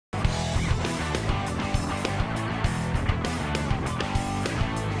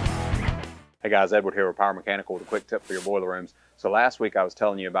Hey guys, Edward here with Power Mechanical with a quick tip for your boiler rooms. So last week I was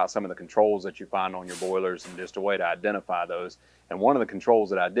telling you about some of the controls that you find on your boilers and just a way to identify those. And one of the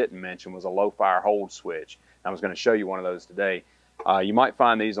controls that I didn't mention was a low fire hold switch. I was going to show you one of those today. You might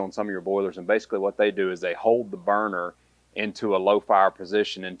find these on some of your boilers, and basically what they do is they hold the burner into a low fire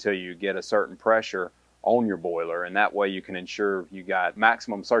position until you get a certain pressure on your boiler, and that way you can ensure you got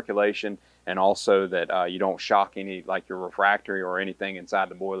maximum circulation and also that you don't shock any, like your refractory or anything inside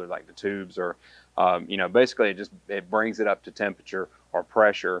the boiler, like the tubes, or basically it brings it up to temperature or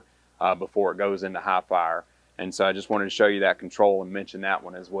pressure before it goes into high fire. And so I just wanted to show you that control and mention that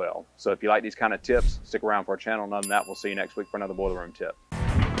one as well. So if you like these kind of tips, stick around for our channel. Other than that, we'll see you next week for another boiler room tip.